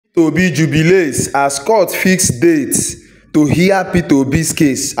Obi jubilates as court fixed dates to hear Peter Obi's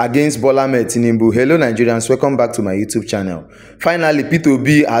case against Bola Ahmed Tinubu. Hello Nigerians, welcome back to my YouTube channel. Finally, Peter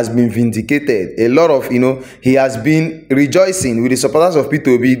Obi has been vindicated. A lot of, he has been rejoicing with the supporters of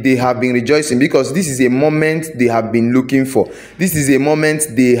Peter Obi. They have been rejoicing because this is a moment they have been looking for. This is a moment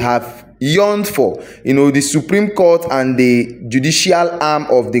they have yearned for. The Supreme Court and the judicial arm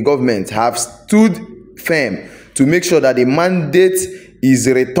of the government have stood firm to make sure that the mandate is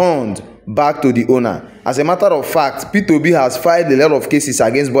returned back to the owner. As a matter of fact, Peter Obi has filed a lot of cases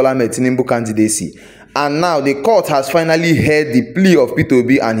against Bola Ahmed Tinubu candidacy, and now the court has finally heard the plea of Peter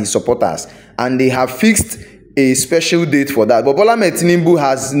Obi and his supporters, and they have fixed a special date for that. But Bola Ahmed Tinubu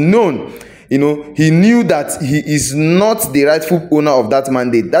has known, he knew that he is not the rightful owner of that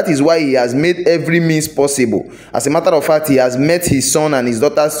mandate. That is why he has made every means possible. As a matter of fact, he has met his son and his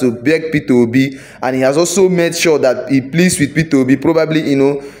daughters to beg Peter Obi, and he has also made sure that he pleads with Peter Obi, probably,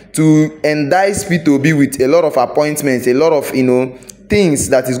 to entice Peter Obi with a lot of appointments, a lot of, things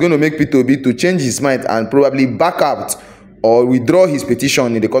that is going to make Peter Obi to change his mind and probably back out or withdraw his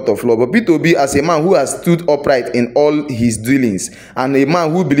petition in the court of law. But Peter Obi, as a man who has stood upright in all his dealings, and a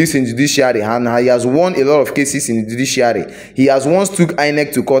man who believes in judiciary, and he has won a lot of cases in the judiciary. He has once took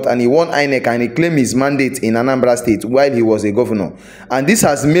Âñgry to court, and he won Âñgry, and he claimed his mandate in Anambra State while he was a governor. And this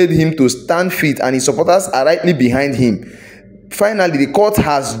has made him to stand fit, and his supporters are rightly behind him. Finally, the court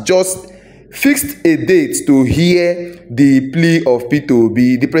has just fixed a date to hear the plea of Peter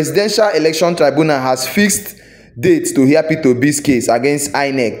Obi. The Presidential Election Tribunal has fixed dates to hear Peter Obi's case against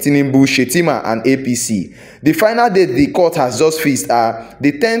INEC, Tinubu, Shetima, and APC. The final date the court has just fixed are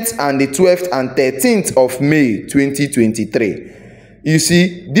the 10th and the 12th and 13th of May 2023. You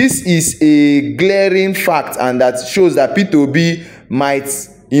see, this is a glaring fact, and that shows that Peter Obi might,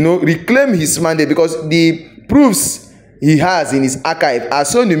 reclaim his mandate, because the proofs he has in his archive are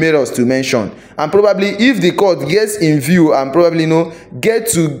so numerous to mention. And probably if the court gets in view and probably, get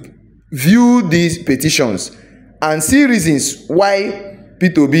to view these petitions and see reasons why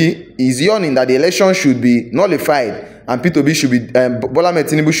Peter Obi is yearning that the election should be nullified and Peter Obi should be, Bola Ahmed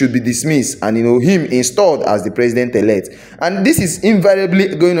Tinubu should be dismissed, and him installed as the president-elect. And this is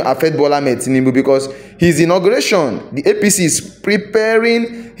invariably going to affect Bola Ahmed Tinubu, because his inauguration, the APC is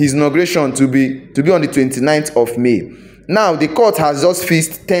preparing his inauguration to be on the 29th of May. Now, the court has just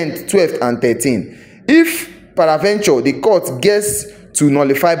fixed 10th, 12th, and 13th. If peradventure the court gets to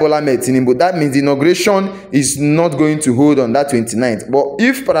nullify Bola Ahmed Tinubu, that means the inauguration is not going to hold on that 29th. But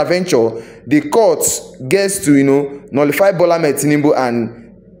if peradventure the court gets to nullify Bola Ahmed Tinubu and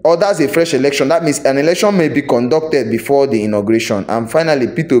orders a fresh election, that means an election may be conducted before the inauguration, and finally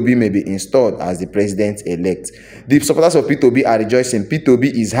Peter Obi may be installed as the president-elect. The supporters of Peter Obi are rejoicing. Peter Obi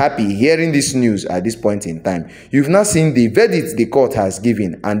is happy hearing this news at this point in time. You've now seen the verdict the court has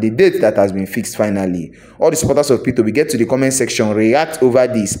given and the date that has been fixed finally. All the supporters of Peter Obi, get to the comment section, react over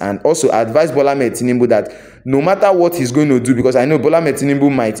this, and also advise Bola Ahmed Tinubu that no matter what he's going to do, because I know Bola Ahmed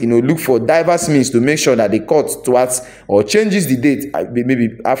Tinubu might look for diverse means to make sure that the court thwarts or changes the date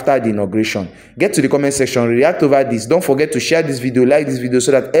maybe after the inauguration. Get to the comment section, react over this. Don't forget to share this video, like this video,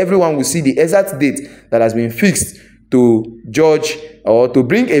 so that everyone will see the exact date that has been fixed to judge or to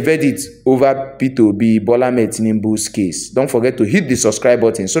bring a verdict over Peter Obi, Bola Ahmed Tinubu's case. Don't forget to hit the subscribe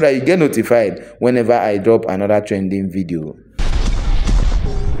button so that you get notified whenever I drop another trending video.